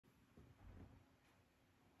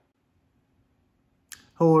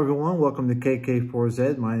Hello everyone, welcome to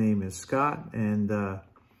KK4Z. My name is Scott, and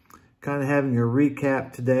kind of having a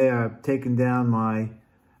recap today. I've taken down my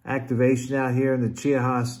activation out here in the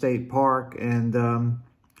P0TA State Park, and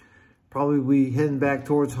probably be heading back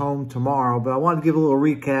towards home tomorrow. But I wanted to give a little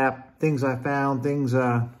recap, things I found, things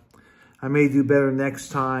I may do better next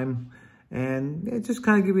time, and just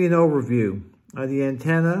kind of give you an overview. The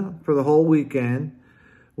antenna for the whole weekend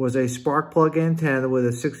was a spark plug antenna with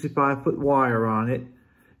a 65-foot wire on it.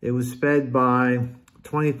 It was fed by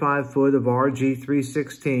 25 foot of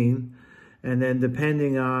RG316, and then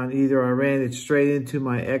depending on either I ran it straight into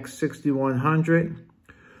my X6100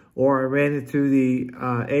 or I ran it through the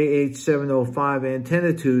AH705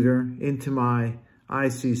 antenna tutor into my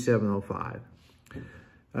IC705.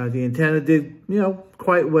 The antenna did,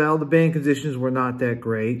 quite well. The band conditions were not that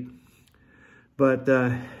great, but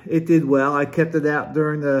it did well. I kept it out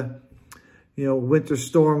during the Winter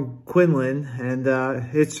Storm Quinlan, and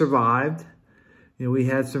it survived. We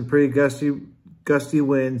had some pretty gusty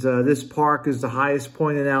winds. This park is the highest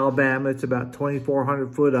point in Alabama. It's about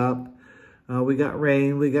 2,400 foot up. We got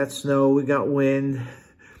rain, we got snow, we got wind.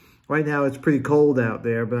 Right now it's pretty cold out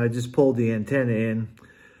there, but I just pulled the antenna in.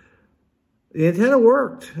 The antenna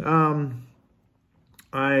worked.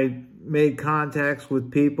 I made contacts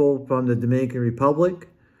with people from the Dominican Republic,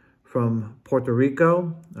 from Puerto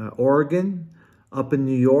Rico, Oregon, up in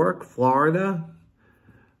New York, Florida.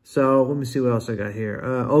 So let me see what else I got here.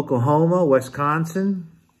 Oklahoma,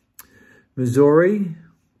 Wisconsin, Missouri.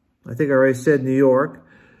 I think I already said New York,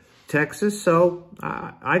 Texas. So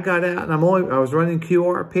I got out, and I was running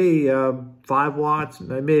QRP, 5 watts.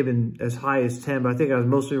 I may have been as high as 10, but I think I was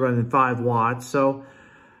mostly running 5 watts. So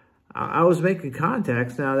I was making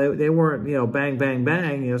contacts. Now they weren't, bang, bang,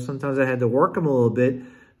 bang. Sometimes I had to work them a little bit.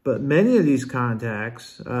 But many of these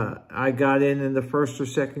contacts, I got in the first or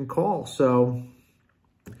second call. So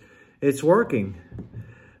it's working.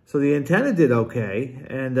 So the antenna did okay.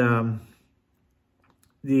 And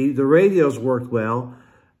the radios worked well.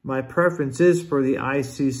 My preference is for the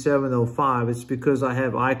IC705. It's because I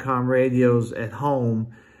have ICOM radios at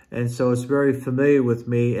home. And so it's very familiar with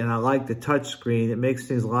me. And I like the touch screen. It makes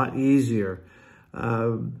things a lot easier.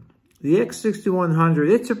 The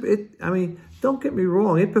X6100, I mean, don't get me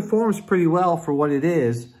wrong, it performs pretty well for what it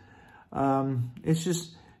is. It's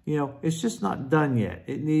just, it's just not done yet.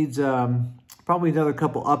 It needs probably another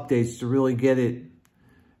couple updates to really get it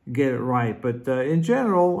right. But in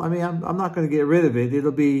general, I mean, I'm not going to get rid of it.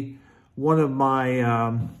 It'll be one of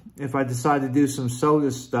my, if I decide to do some soda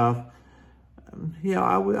stuff,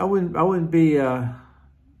 I wouldn't be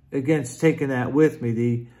against taking that with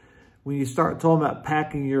me. When you start talking about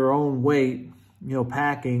packing your own weight,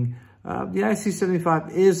 packing, the IC75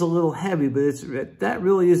 is a little heavy, but that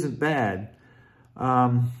really isn't bad. I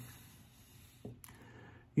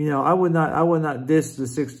would not diss the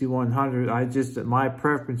 6100. My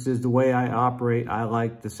preference is the way I operate. I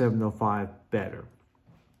like the 705 better.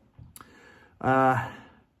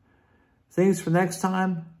 Things for next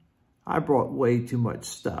time, I brought way too much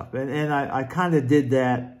stuff, and I kind of did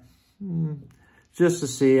that just to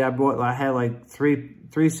see. I had like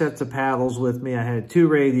three sets of paddles with me. I had 2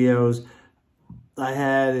 radios. I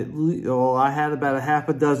had about a half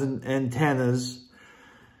a dozen antennas.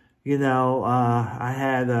 I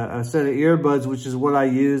had a set of earbuds, which is what I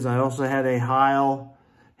use. I also had a Heil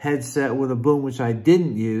headset with a boom, which I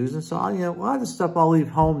didn't use. And so, a lot of the stuff I'll leave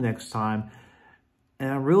home next time.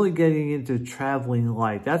 And I'm really getting into traveling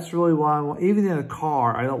light. That's really why even in a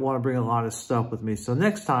car, I don't want to bring a lot of stuff with me. So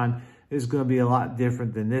next time is going to be a lot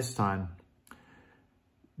different than this time.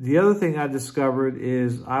 The other thing I discovered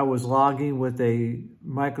is I was logging with a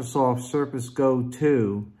Microsoft Surface Go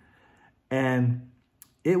 2, and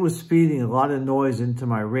it was feeding a lot of noise into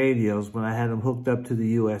my radios when I had them hooked up to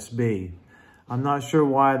the USB. I'm not sure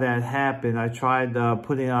why that happened. I tried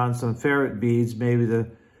putting on some ferret beads maybe to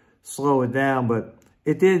slow it down, but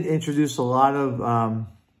it did introduce a lot of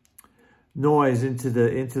noise into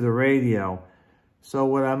the radio. So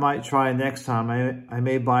what I might try next time, I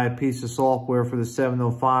may buy a piece of software for the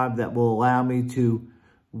 705 that will allow me to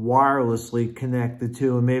wirelessly connect the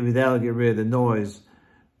two, and maybe that'll get rid of the noise.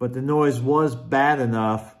 But the noise was bad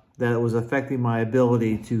enough that it was affecting my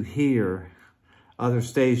ability to hear other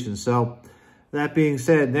stations. So that being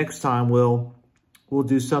said, next time we'll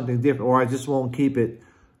do something different, or I just won't keep it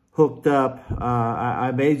hooked up.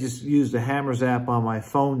 I may just use the Hammers app on my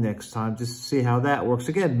phone next time just to see how that works.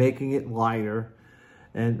 Again, making it lighter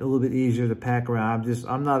and a little bit easier to pack around.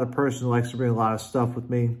 I'm not a person who likes to bring a lot of stuff with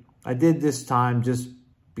me. I did this time just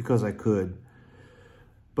because I could.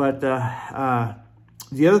 But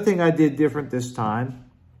the other thing I did different this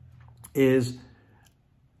time is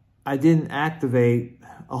I didn't activate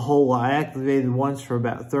a whole lot. I activated once for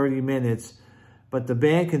about 30 minutes, but the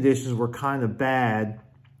band conditions were kind of bad.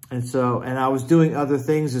 And I was doing other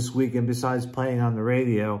things this weekend besides playing on the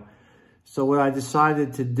radio. So what I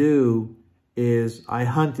decided to do is I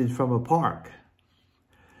hunted from a park.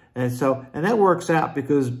 And that works out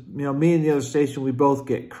because, me and the other station, we both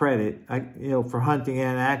get credit, for hunting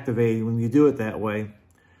and activating when you do it that way.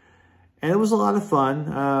 And it was a lot of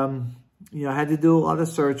fun. I had to do a lot of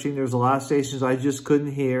searching. There's a lot of stations I just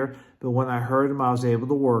couldn't hear, but when I heard them, I was able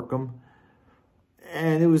to work them.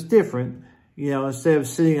 And it was different, instead of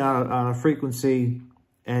sitting on a frequency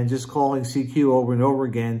and just calling CQ over and over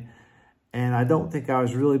again. And I don't think I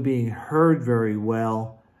was really being heard very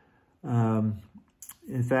well.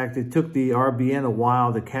 In fact, it took the RBN a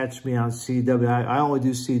while to catch me on CW. I only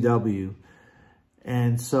do CW.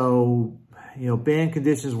 And so, band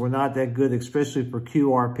conditions were not that good, especially for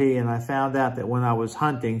QRP. And I found out that when I was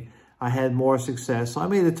hunting, I had more success. So I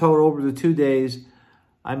made a total over the 2 days.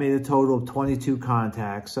 I made a total of 22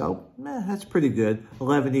 contacts. So that's pretty good,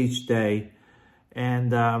 11 each day.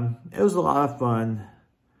 And it was a lot of fun.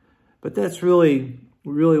 But that's really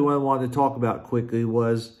what I wanted to talk about quickly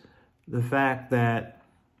was the fact that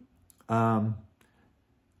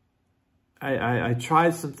I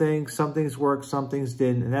tried some things worked, some things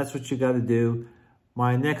didn't, and that's what you got to do.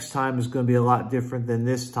 My next time is going to be a lot different than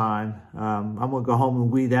this time. I'm going to go home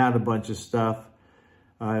and weed out a bunch of stuff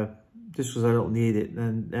just because I don't need it.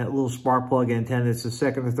 And that little spark plug antenna, it's the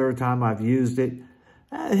second or third time I've used it.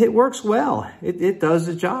 It works well. It does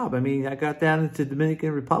the job. I mean, I got down into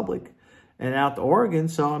Dominican Republic and out to Oregon,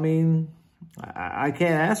 so I mean, I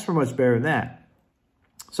can't ask for much better than that.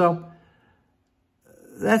 So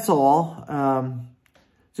that's all.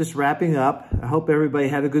 Just wrapping up. I hope everybody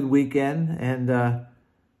had a good weekend, and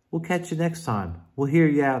we'll catch you next time. We'll hear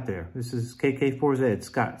you out there. This is KK4Z,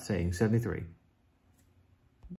 Scott saying 73.